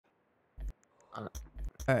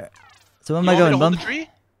Alright. So where am I going, bum?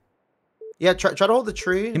 Yeah, try to hold the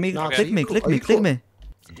tree. Give me, Knox, click me, cool? click me, Cool? click me.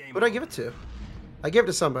 Who did I give it to? I gave it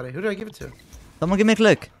to somebody. Who did I give it to? Someone give me a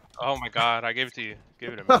click. Oh my god, I gave it to you.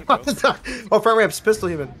 Give it to me, bro. Oh, front ramp's pistol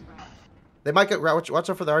human. They might get. Watch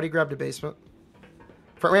out for the already grabbed the basement.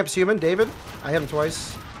 Front ramp's human. David. I hit him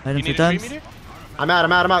twice. I hit him You 3 need a times. 3 meter? I'm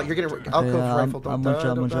out. You're getting. I'll Okay, kill rifle. Don't I'm die. one shot,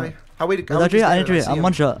 Don't one die. shot. How we? I need tree. I'm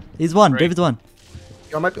one shot. He's one. Right. David's one.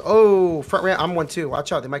 Yo, might be, oh, front ramp. I'm one too.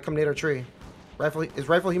 Watch out. They might come nade our tree. Rifle. Is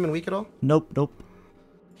rifle human weak at all? Nope, nope.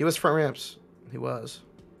 He was front ramps. He was.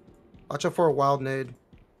 Watch out for a wild nade.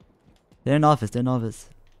 They're in office. They're in office.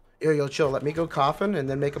 Yo, chill. Let me go coffin and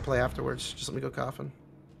then make a play afterwards. Just let me go coffin.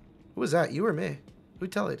 Who was that? You or me? Who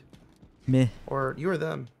tellied? Me. Or you or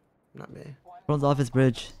them? Not me. From the office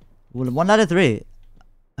bridge. Well, 1 out of 3.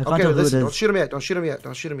 I can't Okay, tell who it listen. is. Don't shoot him yet. Don't shoot him yet.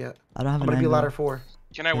 Don't shoot him yet. I don't have I'm an gonna be angle. ladder 4.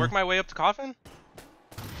 Can I work my way up to coffin?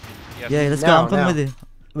 Yes. Yeah, let's go. Now, I'm coming now. with you.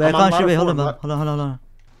 Wait, I'm I on can't shoot. ladder Wait, hold on, 4, bud. Hold on.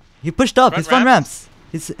 He pushed up. He's front ramps.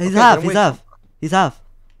 He's Okay, half. then He's wait. half. He's half.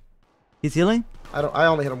 He's healing. I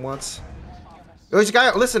only hit him once. There's a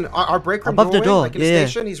guy. Listen, our break room Above the doorway, door, like in the yeah.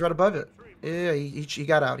 station, he's right above it. Yeah, he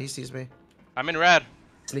got out. He sees me. I'm in red.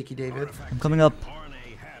 Sneaky David. I'm coming up.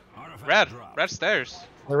 Red. Red stairs.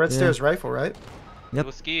 The red Yeah. stairs rifle, right? Yep.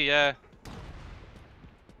 Little ski, yeah.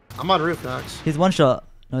 I'm on roof, Knox. He's one shot.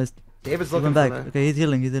 No, he's David's he looking went for back. me. Okay, he's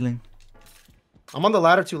healing. He's healing. I'm on the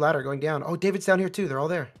ladder, 2 ladder, going down. Oh, David's down here too. They're all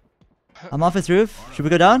there. I'm off his roof. Should we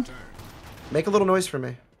go down? Make a little noise for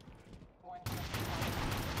me.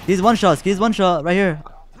 He's one shot. He's one shot right here.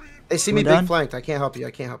 They see We're me done? big flanked. I can't help you.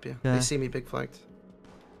 Okay. They see me big flanked.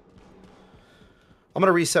 I'm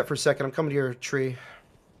gonna reset for a second. I'm coming to your tree.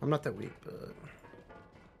 I'm not that weak, but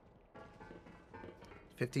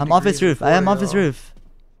 50 I'm off his degrees roof. I am before off his y'all. roof.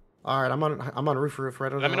 All right, I'm on roof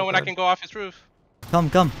right over. Let me know when I can go off his roof. Come.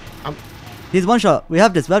 I'm- He's one shot. We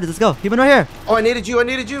have this. Let's go. Human right here. Oh, I needed you.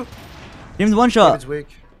 Human's one shot. David's weak.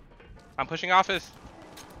 I'm pushing office.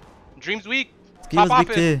 Dream's weak. Ski Top was big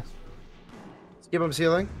office. too. Give him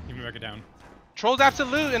healing. Give me back it down. Trolls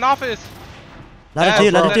absolute in office. Ladder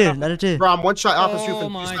Yeah, 2. bro. Ladder 2. Bro, I'm one shot off his roof Oh in 2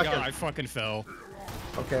 my seconds. god, I fucking fell.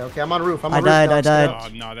 Okay, I'm on roof. I'm I on died, roof. I died. Oh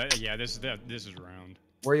no, this is round.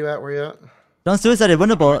 Where you at? Don't suicide it.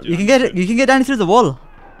 Winnable. You can get it. You can get down through the wall.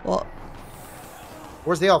 Oh,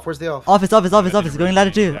 Where's the elf? office. Going ladder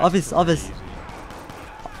 2. Office. Elf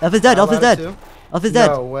is dead. Elf is Ladder dead. 2? Elf is dead.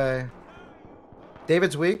 No way.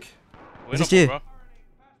 David's weak. Is it Winnable, you? bro.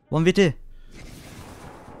 1v2.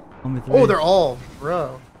 1v3. Oh, they're all,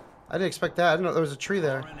 bro. I didn't expect that. I didn't know there was a tree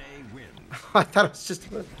there. I thought it was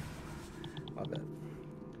just. My bad.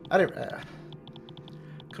 I didn't.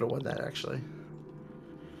 Could have won that actually.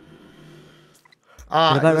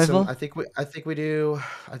 What about Listen, rifle? I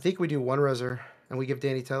think we do one reser and we give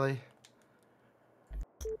Danny Telly.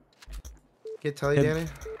 Get Telly, Good. Danny.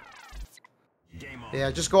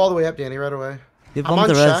 Yeah, just go all the way up, Danny, right away. Give I'm bomb on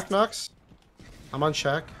the shack, rest. Knox. I'm on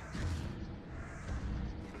shack.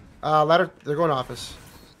 Ladder. They're going office.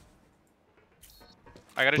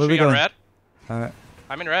 I got a Where we tree on going? red. Alright.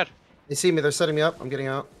 I'm in red. They see me. They're setting me up. I'm getting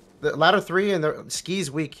out. The ladder 3 and the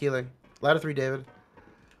ski's weak healing. Ladder 3, David.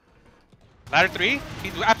 Ladder 3.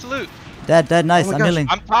 He's absolute. Dead. Nice. Oh my I'm gosh. healing.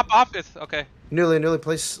 I'm top office. Okay. Newly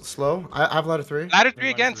place slow. I have ladder 3. Ladder 3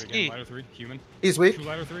 again, ski. Ladder 3, human. He's weak. 2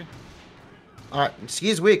 ladder 3. Alright,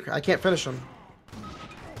 ski's weak. I can't finish him.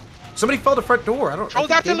 Somebody fell to front door. I don't. Trolls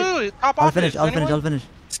I think David- absolute. Top I'll office. finish. I'll finish.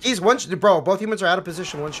 Ski's one. Bro, both humans are out of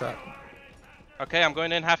position. One shot. Okay, I'm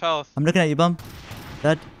going in half health. I'm looking at you, bum.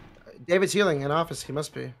 Dead. David's healing in office. He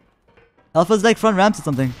must be. Alpha's like front ramps or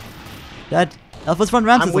something. Dead. Alpha's front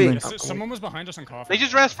ramps or I'm weak. something. Someone was behind us on coffee. They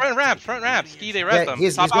just rest front ramps. Ski, they rest Yeah, them.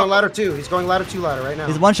 he's Top going office. ladder 2. He's going ladder 2 ladder right now.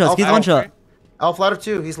 He's one shot. Elf, He's one elf. shot. Elf ladder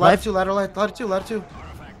 2. He's ladder Life? 2. Ladder 2.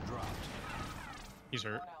 He's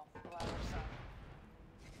hurt.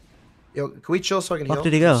 Yo, can we chill so I can heal? Fuck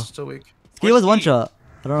did he go? He's still weak. Ski was one Ski? shot.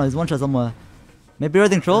 I don't know. He's one shot somewhere. Maybe we're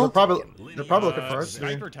They're troll. probably looking for us.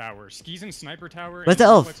 Sniper tower. Skis in sniper tower. Where's and the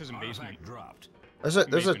elf? Duplexes in basement. There's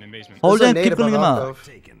a. In basement. Hold there's a him. nade Keep calling him above out. Elf.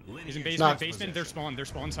 He's in Not- basement. They're spawn. They're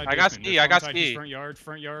spawn side. I got basement. ski, They're I got spawn side. He's ski. front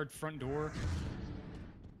yard, front door.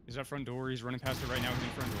 He's at front door. He's running past it right now. He's in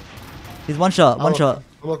front door. He's one shot. One I'll- shot.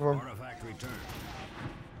 I'm looking for him.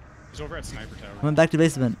 He's over at sniper tower. Went back to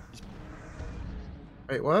basement.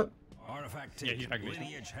 Wait, what? Yeah, he's back in basement.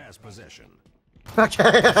 Lineage has possession. Okay.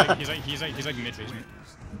 He's like mid basement.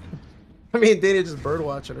 I mean, Danny just bird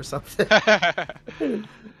watching or something.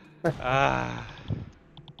 Ah.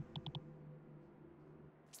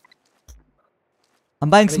 I'm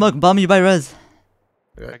buying smoke. Bomb, you buy res.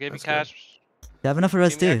 I gave you That's cash. You have enough for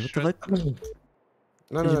res Give me too. What the extra. fuck?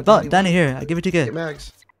 No, Did no, you no. Danny, here. I give it to Get you.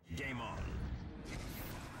 mags.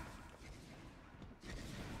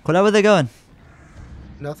 Call out where they going.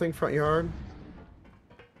 Nothing front yard.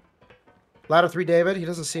 Ladder 3, David. He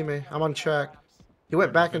doesn't see me. I'm on check. He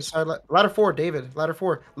went back inside. Ladder 4, David. Ladder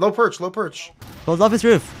 4. Low perch, low perch. Troll's office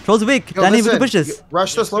roof. Troll's weak. Yo, Danny, we listen, can push this.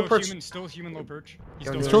 Rush this low perch. Still human low perch.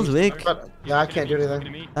 Troll's weak. Yeah, I can't do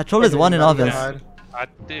anything. That troll is one in office.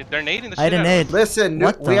 Dude, they're nading the shit I had a out of nade. us. Listen,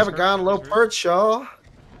 What we the- haven't gone low perch, y'all.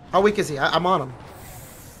 How weak is he? I'm on him.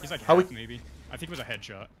 He's like How half, we- maybe. I think it was a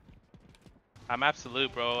headshot. I'm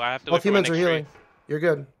absolute, bro. I have to Both wait for my humans are next tree. healing. You're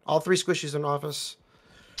good. All 3 squishies in office.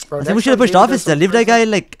 Bro, I think next we should have time pushed David office does there. Leave that something guy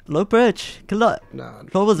crazy- like low perch. Kill that. Nah.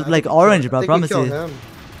 Troll was I like think we orange, kill- bro. I think we promise kill you. him.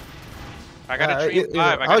 I got a tree Yeah, in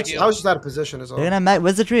 5. I I got was to just out of position is all. They're gonna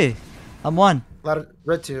where's the tree? I'm one.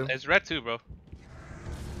 Red 2. It's red too, bro.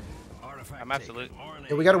 I'm absolute.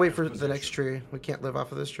 Yeah, we gotta wait for the next tree. We can't live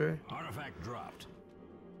off of this tree.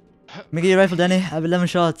 Let me get your rifle, Danny. I have 11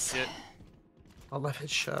 shots. Yeah. 11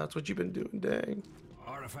 shots. What you been doing, dang?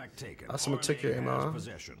 Artifact taken. Someone took your RNA has ammo.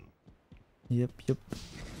 possession. Yep.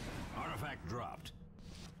 Artifact dropped.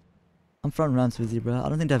 I'm front ramps with you, bro. I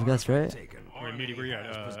don't think they have gas, right? Taken. Wait, Meaty, where you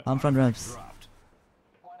at? I'm front ramps. Dropped.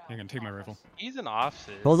 I'm gonna take my rifle. He's an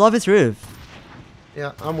offset. Troll's office roof.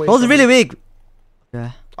 Yeah, I'm waiting. Troll's really weak.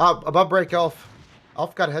 Yeah. Above break, Elf.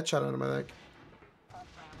 Elf got a headshot on him, I think.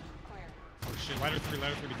 Oh shit, ladder 3, be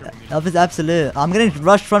careful. Meaty. Elf is absolute. I'm getting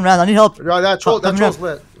rushed front ramps. I need help. No, that troll's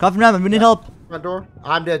lit. Coffin ramp. We need help. Front door.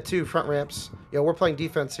 I'm dead too. Front ramps. Yo, we're playing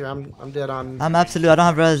defense here. I'm dead on. I'm absolute. I don't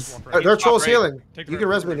have res. Their troll's Top healing. Take the You can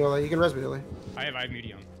right. res me, Nola. You can res me, Nola. I have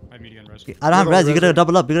medium. I have medium res. I don't have Go res. You res gotta it.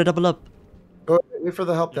 double up. You gotta double up. Go wait for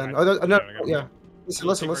the help then. Yeah, Oh, no, I got it. yeah. Listen.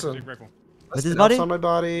 Take rifle. Listen, What's his Elf's body? on my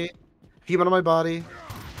body. Human on my body.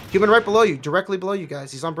 Human right below you. Directly below you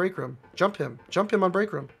guys. He's on break room. Jump him. Jump him on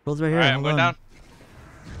break room. Troll's right here. Alright, I'm Hold going on. down.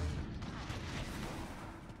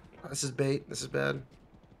 This is bait. This is bad.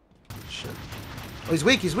 Shit. Oh, he's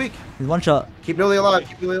weak. He's weak. He's one shot. Keep Noli alive.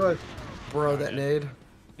 Keep Noli alive. Bro, that nade.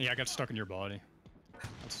 Yeah, I got stuck in your body.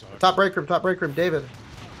 That sucks. Top break room. Top break room. David.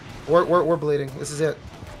 We're bleeding. This is it.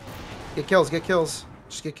 Get kills. Get kills.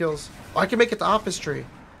 Just get kills. Oh, I can make it to office tree.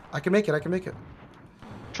 I can make it. I can make it.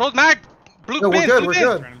 Troll's mag! Blue No, we're bin, good, blue we're bin.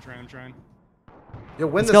 good. I'm trying. Yo,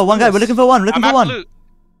 win Let's this. go. One win guy. this. We're looking for one. We're looking I'm for one. absolute.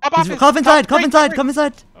 Top He's office. cough inside. Top Cough break, inside. break. Come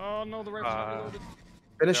inside. Oh no, the rifle's not reloaded.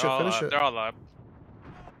 Finish it. Finish it. They're all up.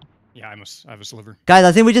 Yeah, I have a sliver. Guys,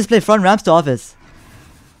 I think we just play front ramps to office.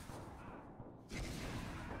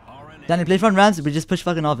 RNA. Danny, play front ramps. We just push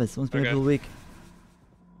fucking office. Once we're Okay. a little weak.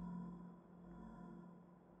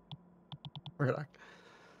 We're good.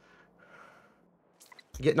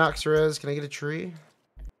 Get Nox res. Can I get a tree?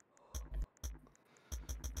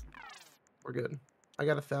 We're good. I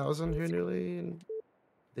got 1,000 here nearly. And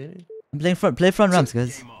Danny. I'm playing front. Play front ramps,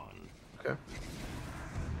 guys. Game on. Okay.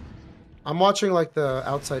 I'm watching like the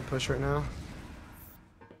outside push right now.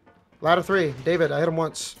 Ladder 3. David, I hit him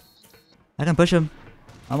once. I can push him.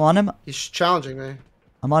 I'm on him. He's challenging me.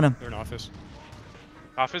 I'm on him. They're in office.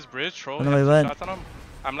 Office bridge, troll. I don't You know have where he two shots on him?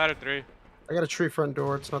 I'm ladder 3. I got a tree front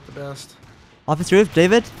door. It's not the best. Office roof,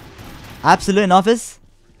 David. Absolute in office.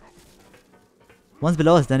 One's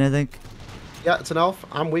below us, Danny, I think. Yeah, it's an elf.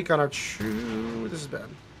 I'm weak on our true. This is bad.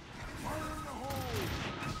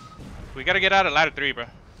 We gotta get out of ladder 3, bro.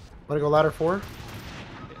 Want to go ladder 4?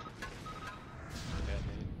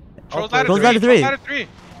 Troll's Okay. ladder Troll's 3. ladder 3. Troll's ladder 3.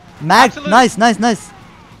 Mag, Absolute. nice. Ladder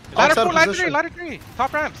Outside 4, of ladder position. 3, ladder 3.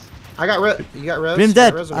 Top ramps. I got red. You got res? Dream's You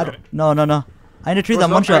got dead. res or I no? don't, no. I need a tree There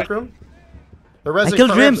that was one no break shot. room? The I res killed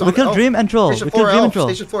front Dream. ramps We on- killed oh, Dream and Troll. Station We 4 killed Dream and elf. Troll.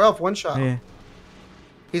 Station 4 elf. One shot. Yeah.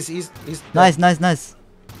 He's Nice.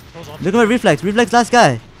 Troll's off. Look at my reflex. Reflex last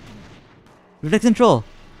guy. Reflex and Troll.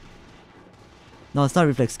 No, it's not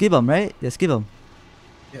reflex. Ski bomb, right? Yeah, ski bomb.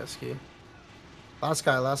 Yeah, ski. Last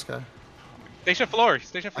guy. Station floor.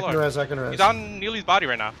 Station I floor. can res. He's on Neely's body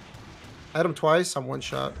right now. I hit him twice. I'm one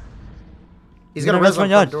shot. He's He's gonna res on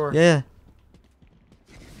front front door. Yeah.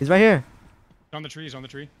 He's right here. On the tree. He's on the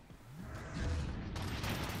tree.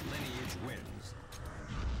 Lineage wins.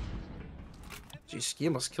 Geez, ski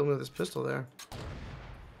almost killed me with his pistol there.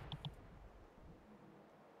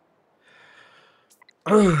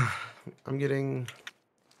 I'm getting.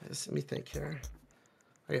 Let me think here.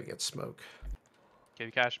 I gotta get smoke. Give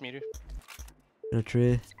you cash meter. Got a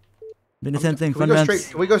tree. Doing the same thing. Can we Front go ramps.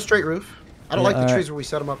 straight? Can we go straight roof? I don't Yeah, like the alright. trees where we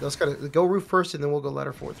set them up. Let's gotta go roof first, and then we'll go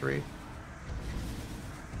ladder 4-3.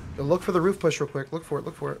 Yo, look for the roof push real quick. Look for it.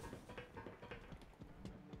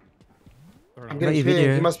 They're I'm in getting Right, pinged.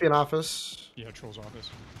 here. He must be in office. Yeah, Troll's office.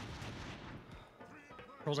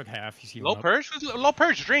 Troll's like half. He's healing Low up. purge? Who's low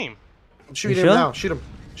purge? Dream. I'm shooting You him sure? now. Shoot him.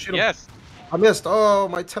 Shoot him. Yes. I missed. Oh,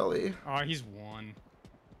 my telly. Oh, he's one.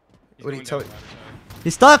 He's What do you going tell down you? the ladder side.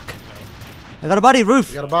 He's stuck. I got a body. Roof.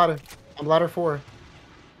 You got a body. I'm ladder 4.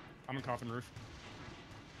 I'm in coffin roof.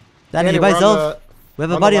 Danny, you by we're on yourself? We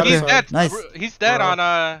have a on the body up ladder here. side. Dead. Nice. He's dead on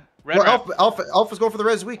red. Well, Ramp. Alpha's going for the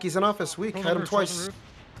res weak. He's in office. Weak. Trolls Had on him roof, trolls on twice. roof.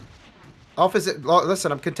 Alpha's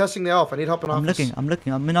listen, I'm contesting the Alpha. I need help in I'm office. looking. I'm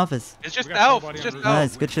looking. I'm in office. It's just We got elf. somebody It's on just roof. elf.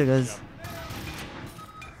 Nice. Good shit, guys.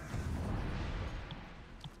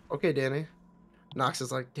 Okay, Danny. Nox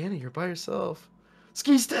is like, Danny, you're by yourself.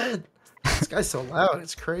 Ski's dead. This guy's so loud.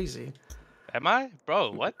 It's crazy. Am I,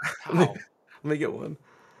 bro? What? How? Let me get one.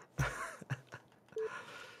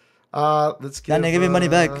 Let's get. Danny, give me money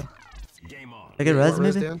back. Game on. I get res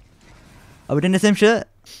Res, maybe? Dan? Are we doing the same shit?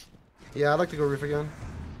 Yeah, I'd like to go roof again.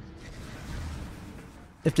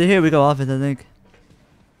 If they're here, we go office, I think.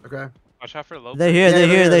 Okay. Watch out for low. They're here. Yeah, They're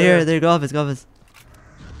they're here. They're here. here. They go office. Go office.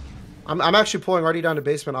 I'm actually pulling already down to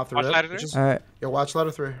basement off the Watch rip. ladder which three? is- All right. Yeah, watch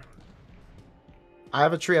ladder 3. I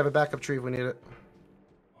have a tree. I have a backup tree if we need it.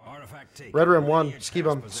 Artifact taken. Red room 1. Lineage Ski has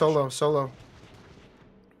bum. possession. Solo.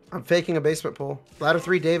 I'm faking a basement pull. Ladder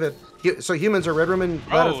 3, David. So humans are red room and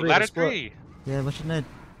ladder Bro, 3. ladder they're split. 3. Yeah, what should I need?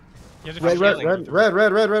 He has a Red, few red,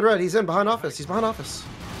 healing. red. He's in behind office. He's behind office.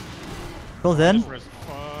 Trolls in? Res-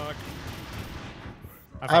 Fuck.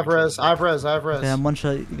 I have res. Okay, I'm one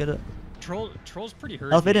shot. You get it. Troll's pretty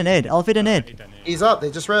hurt. Alpha and aid. Alpha and aid. He's up.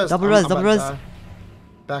 They just res. Double I'm res, about double to res. die.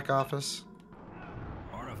 Back office.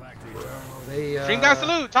 Artifact returned. They Stream down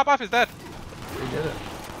salute. Top off is dead. They did it.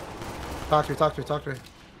 Talk to me.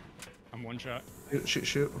 I'm one shot.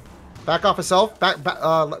 Shoot. Back off self. Red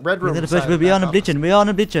We room. need to push. side, We'll be back on a office. bleaching. We're on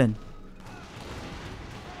a bleaching.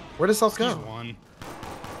 Where does self He's go? one.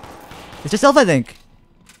 It's just self, I think.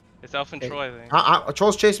 It's Elf and Troy, I think.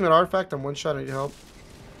 Troll's chasing me an artifact. I'm one shot. I need help.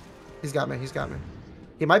 He's got me.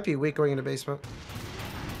 He might be weak going into basement.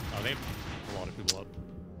 Oh, they have a lot of people up.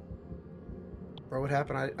 Bro, what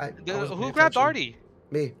happened? I wasn't Who paying grabbed attention. Artie?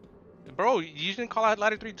 Me. Bro, you didn't call out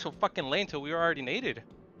ladder 3 till fucking lane till we were already naded.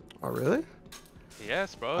 Oh, really?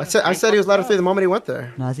 Yes, bro. I said he was ladder 3 the moment he went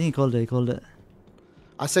there. No, I think he called it. He called it.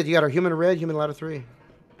 I said you got our human red, human ladder 3.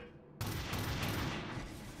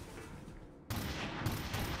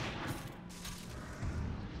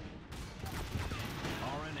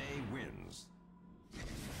 RNA wins.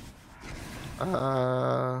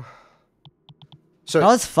 So That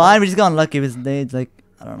was fine. We just got unlucky with nades. Like,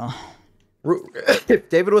 I don't know. If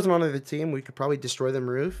David wasn't on the team, we could probably destroy them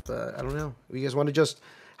roof, but I don't know. You guys want to just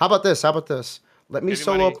How about this? Let me Give you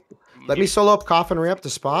solo money. up. Let me solo up coffin ramp to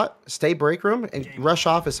spot, stay break room, and rush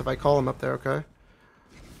office if I call him up there, okay?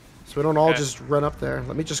 So we don't all Okay. just run up there.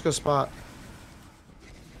 Let me just go spot.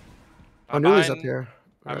 Oh, I'm Newly's up behind- here.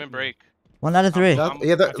 I'm in break. 1 out of 3. I'm-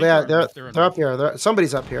 Yeah, I think they're up here.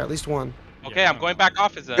 Somebody's up here, at least one. Okay, I'm going back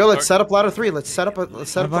off. Yo, let's set up ladder 3. Let's set up I've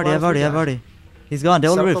the already. ladder 3 guy. He's gone. They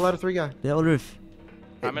all Set up the roof. ladder 3 guy. They all roof.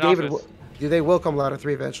 I'm in David, office. they will come ladder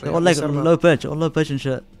 3 eventually. They all Let me like set 'em up. low pitch. All low pitch and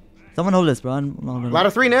shit. Someone hold this, bro. Ladder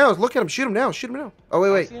 3 now. Look at him. Shoot him now. Oh,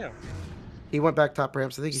 I wait. see him. He went back top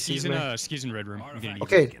ramps. I think he Skis sees in me. skis in red room. I'm getting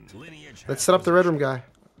Okay. taken. Lineage Let's has set up the red room possession. guy.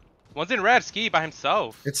 One's in red. Ski by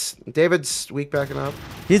himself. It's David's weak backing up.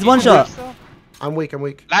 He's one shot. I'm weak.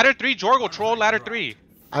 Ladder 3, Jorgel, troll ladder 3.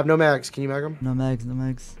 I have no mags. Can you mag him? No mags. No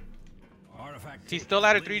mags. Artifact He's taken. still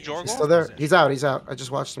ladder 3, Lineage Jorgel? He's still there. He's out. I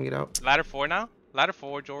just watched him get out. Ladder 4 now. Ladder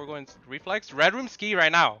 4, Jorgel and reflex. Red room ski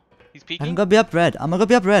right now. He's I'm peeking. gonna be up red.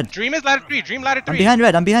 Dream is ladder 3. Dream ladder 3. I'm behind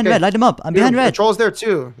red. Okay. Light them up. I'm behind red. Control's there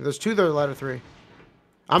too. There's 2 there, ladder 3.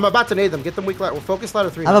 I'm about to nade them. Get them weak ladder. We'll focus ladder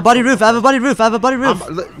 3. I have a body roof.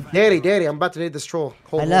 Daddy, I'm about to nade this troll.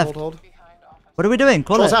 Hold. What are we doing?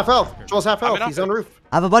 Call Troll's it. half health. I'm in He's on roof.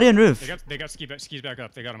 I have a body on roof. They got skis back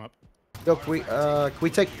up. They got him up. Yo, can we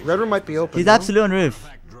take red room? Might be open. He's no? absolute on roof.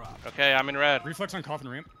 Artifact dropped. Okay, I'm in red. Reflex on coffin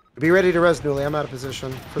ramp. Be ready to res Newly. I'm out of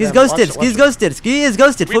position. For He's them. ghosted. Watch Ski's it. ghosted. Ski is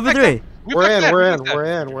ghosted. 4v3. Reflex We're dead, in. reflex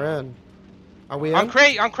dead. We're in. Are we in? On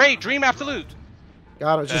crate. Dream absolute.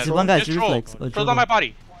 Got it. Dead. Just Just one guy. Just She troll. reflex. Oh, Troll's on my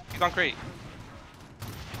body. He's on crate.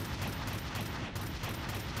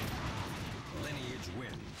 Lineage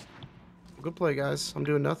wins. Good play, guys. I'm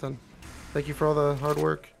doing nothing. Thank you for all the hard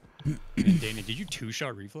work. Danny, did you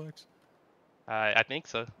 2-shot reflex? I think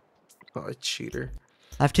so. Oh, a cheater.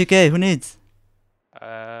 I have 2k. Who needs?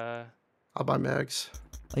 I'll buy mags.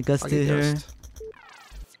 I guess I'll two get here.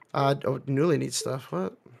 ghost. Newly needs stuff.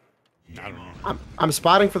 What? I don't know. I'm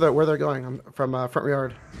spotting for where they're going. I'm from front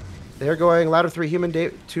yard. They're going ladder 3 human.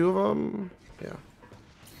 2 of them. Yeah.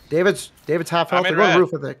 David's half health. I'm They're in going red.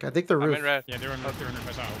 roof. I think. I think they're I'm roof. in red. Yeah, they're on roof.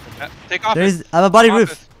 I saw it. Take off. There's. I have a body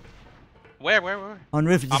roof. Where? On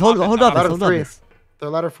roof. Just I'm hold off it. hold I'm up. ladder Hold 3. up. They're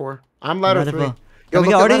ladder 4. I'm ladder Ladder 3. four. Yo, Can we look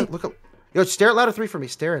get at Artie? that. Look at. Yo, stare at ladder 3 for me.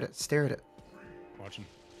 Stare at it. Stare at it. Watching.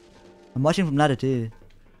 I'm watching from ladder 2.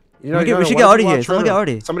 You know, we should get why Artie don't you here. watch Someone Red get Room?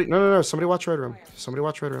 Artie. Somebody, no. Somebody watch Red Room. Somebody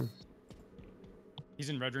watch Red Room. He's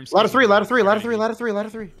in red room. Ladder 3, ladder 3, ladder 3, ladder 3, ladder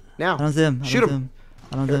 3. Now. I don't see him. Shoot him.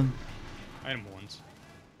 I don't see him. I hit him once.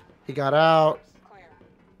 He got out.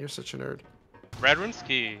 You're such a nerd. Red room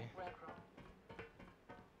ski.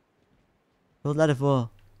 Hold ladder 4.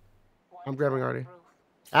 I'm grabbing Artie.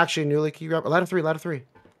 Actually, Newly, can you grab ladder 3, ladder 3.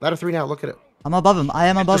 Ladder 3 now, look at it. I'm above him. I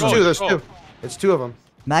am above There's him. two, there's two. It's two of them.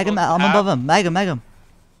 Mag him. I'm above him. Mag him.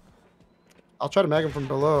 I'll try to mag him from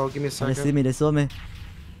below. Give me a They second. see me. They saw me.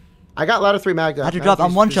 I got ladder 3 magged I up. had to Ladder drop. I'm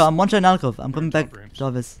three's- one shot. I'm one shot in alcove. I'm coming back Top ramps. to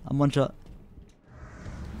office. I'm one shot.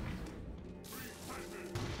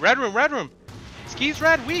 Red room. Ski's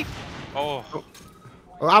red, weak. Oh.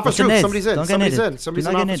 Oh, office roof. Grenades. Somebody's in. Don't get Somebody's naded. in. Somebody's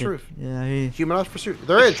Do in not get office naded. roof. Yeah, I hear you. Human office roof.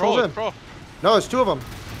 They're in. Troll, Troll's in. troll. No, it's two of them.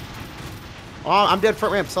 Oh, I'm dead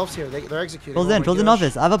front ramp. Self's here. They're executing. Trolls Oh in. my Trolls in gosh.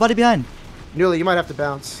 office. I have a body behind. Newly, you might have to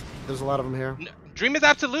bounce. There's a lot of them here. Dream is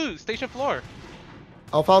absolute. Station floor.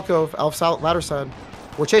 Alpha Alcove. Alpha ladder side.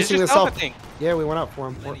 We're It's chasing just this Alpha Alpha. thing. Yeah, we went out for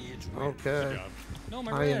him. Lineage win. Okay. Good job. No,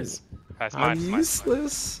 my I am- res. That's I'm mine. It's mine.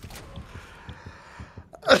 useless.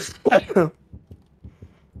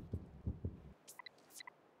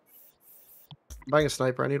 Buying a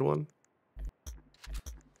sniper. I need one.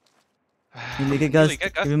 You need to get Gus. Really,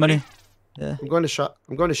 get Gus, Give me money. Yeah. I'm going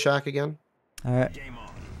to Shack again. Alright. Game on.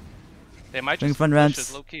 They might Bring just front push ramps.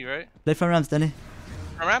 us low key, right? Play front ramps, Danny.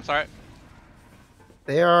 Front ramps, alright.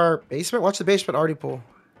 They are basement. Watch the basement Artie pool.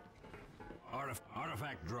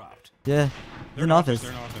 Artifact dropped. Yeah. He's in office.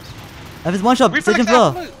 They're in office. If it's one shot, Reflex station floor.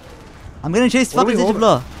 absolute. I'm getting chased. What are Fucking we station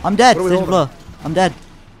holding? floor. I'm dead. What are we Station floor. holding? I'm dead.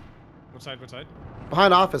 What side? What side?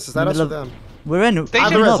 Behind office. Is that us or Middle of- them? We're in. Station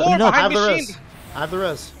Put it up. floor Put it up. I have behind the machine. res. I have the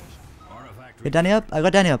res. Artifact Get Danny up. I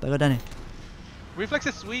got Danny up. I got Danny. Reflex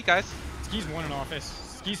is sweet, guys. Ski's one in office.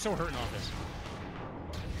 Ski's so hurt in office.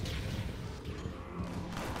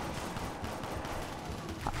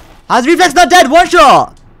 How's Reflex not dead? One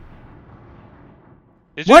shot.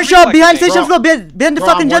 It's One just shot Reflex behind thing. station floor. Behind the Bro,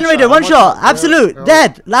 fucking I'm one generator. shot, One I'm one shot. shot. Absolute. Yo.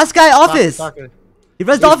 Dead. Last guy office. Talking. He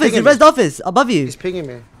rezzed He's office. He pinging me. rezzed office. Above you. He's pinging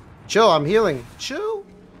me. Chill. I'm healing. Chill.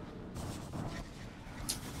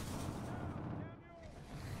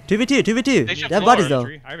 2v2. 2v2. Station They have floor. bodies though.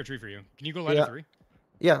 I have a tree for you. Can you go ladder Yeah. 3?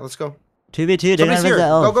 Yeah, let's go. 2v2. They're gonna Somebody's res here. that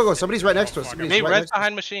elf. Go. Somebody's right next to us. Fuck, Somebody's They right rest next to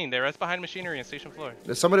behind machine. They rest behind machinery and station floor.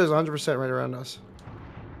 us. Somebody was 100% right around us.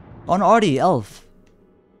 On Artie, elf.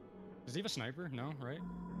 Does he have a sniper? No, right?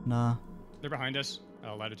 Nah. They're behind us.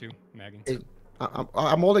 Ladder 2. Magging. Hey,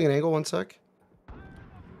 I'm holding an angle. 1 sec.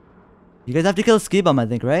 You guys have to kill Ski Bum, I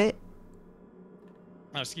think, right?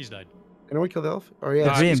 Ski's died. Anyone kill the elf? Oh The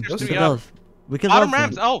yeah. dream. Ski's We three killed up. elf. We killed Bottom elf.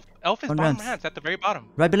 ramps. then. Elf is On bottom ramps. ramps at the very bottom.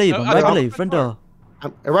 Right below you, Bum. Oh, Right oh, below you. oh, Front oh. door.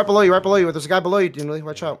 I'm right below you. Right below you. There's a guy below you, Dinley.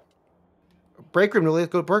 Watch out. Break room, Newly.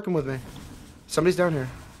 Go break him with me. Somebody's down here.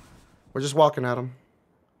 We're just walking at him.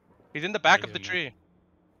 He's in the back Yeah, of the yeah, tree.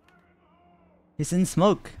 He's in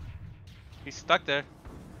smoke. He's stuck there.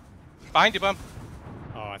 Behind you, Bum.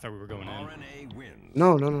 Oh, I thought we were going in. RNA wins.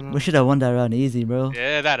 No. We should have won that round easy, bro.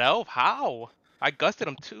 Yeah, that elf. How? I gusted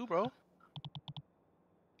him too, bro.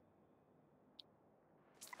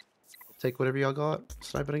 Take whatever y'all got.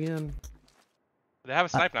 Snipe it again. They have a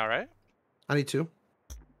snipe now, right? I need 2.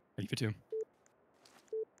 You for 2.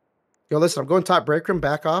 Yo, listen. I'm going top break room,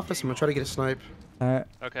 back office. I'm gonna try to get a snipe. Alright.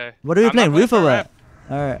 Okay. What are we I'm not playing? going Roof for or what? ramp.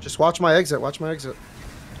 Alright. Just watch my exit. Watch my exit.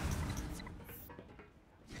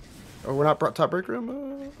 Oh, we're not brought top break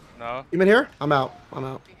room. No. You in here? I'm out. Let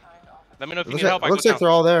me know if you Looks need help. I looks go like down.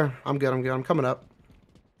 they're all there. I'm good. I'm coming up.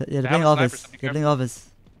 Yeah, they're have playing a sniper, office. so be They're playing office.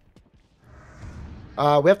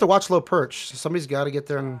 We have to watch low perch. Somebody's got to get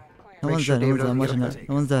there and No make one's sure there. No David one's there. I'm doesn't watching get that.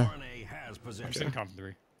 No one's there. RNA has I'm possession. sitting comp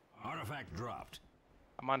 3. Artifact dropped.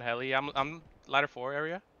 I'm on heli. I'm ladder 4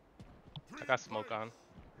 area. I got smoke on.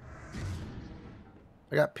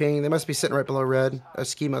 I got ping. They must be sitting right below red.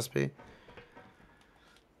 Ski must be.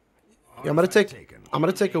 Yeah, I'm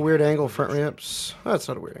gonna take a weird angle front ramps. Oh, that's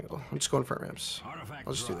not a weird angle. I'm just going front ramps. Artifact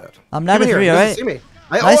I'll just do that. I'm Come not a here. 3, He doesn't alright? see me.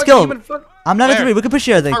 Nice I got kill. him in front. I'm not a Where? 3. We can push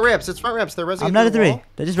here, I think. Front ramps. It's front ramps. They're resonating. I'm not a 3.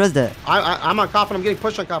 They just rezzed it. I'm on coffin. I'm getting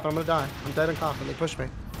pushed on coffin. I'm gonna die. I'm dead on coffin. They pushed me.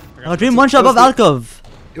 Oh, dream one shot above alcove.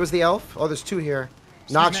 It was the elf. Oh, there's 2 here.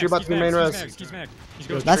 Nox, you're about to be main res. Ski's mag. He's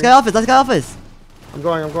going. Last guy office. Last guy office. I'm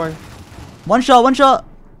going. One shot.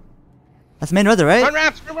 That's main reser, right? Front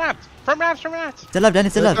ramps. Front ramps. Front ramps. Front ramps. Still left, Danny.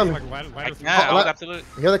 Still They're left. coming. Like ladder 3. Yeah, I Oh, was la- absolute.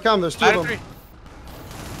 Here they come. There's 2 Ladder of them.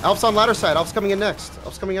 3. Elf's on ladder side. Elf's coming in next.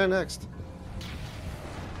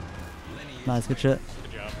 Nice, good shit.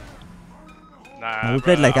 Good job. Nah, We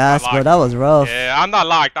played bro, like I'm not ass, bro. locked. That was rough. Yeah, I'm not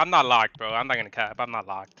locked, bro. I'm not gonna cap. I'm not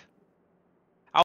locked.